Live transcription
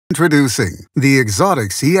Introducing the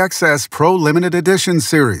Exotics EXS Pro Limited Edition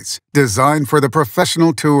Series, designed for the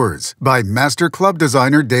professional tours by Master Club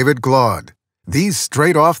designer David Glaude. These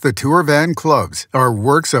straight-off-the-tour van clubs are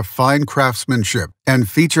works of fine craftsmanship and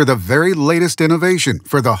feature the very latest innovation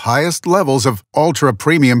for the highest levels of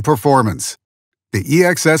ultra-premium performance. The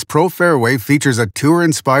EXS Pro Fairway features a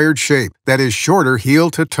tour-inspired shape that is shorter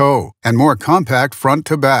heel to toe and more compact front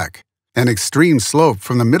to back. An extreme slope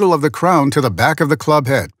from the middle of the crown to the back of the club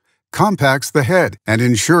head compacts the head and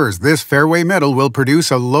ensures this fairway metal will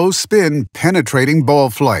produce a low-spin, penetrating ball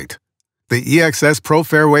flight. The EXS Pro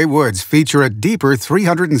Fairway woods feature a deeper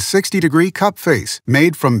 360-degree cup face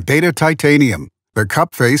made from beta titanium. The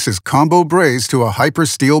cup face is combo brazed to a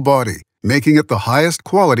hyper-steel body, making it the highest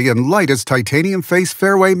quality and lightest titanium face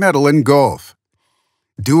fairway metal in golf.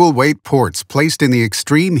 Dual-weight ports placed in the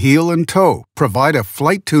extreme heel and toe provide a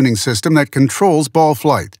flight tuning system that controls ball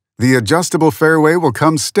flight. The adjustable fairway will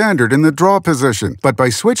come standard in the draw position, but by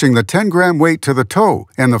switching the 10-gram weight to the toe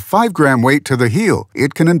and the 5-gram weight to the heel,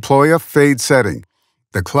 it can employ a fade setting.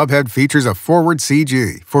 The clubhead features a forward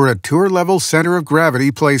CG for a tour-level center of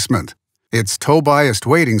gravity placement. Its toe-biased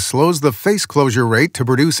weighting slows the face closure rate to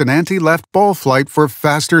produce an anti-left ball flight for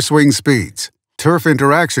faster swing speeds. Turf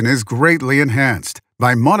interaction is greatly enhanced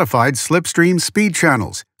by modified slipstream speed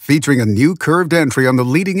channels, featuring a new curved entry on the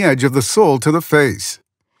leading edge of the sole to the face.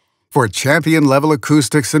 For champion-level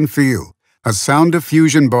acoustics and feel, a sound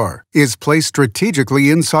diffusion bar is placed strategically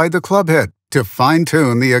inside the clubhead to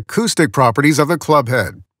fine-tune the acoustic properties of the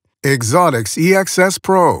clubhead. Exotics EXS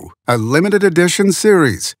Pro, a limited edition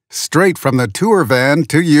series, straight from the tour van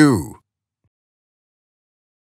to you.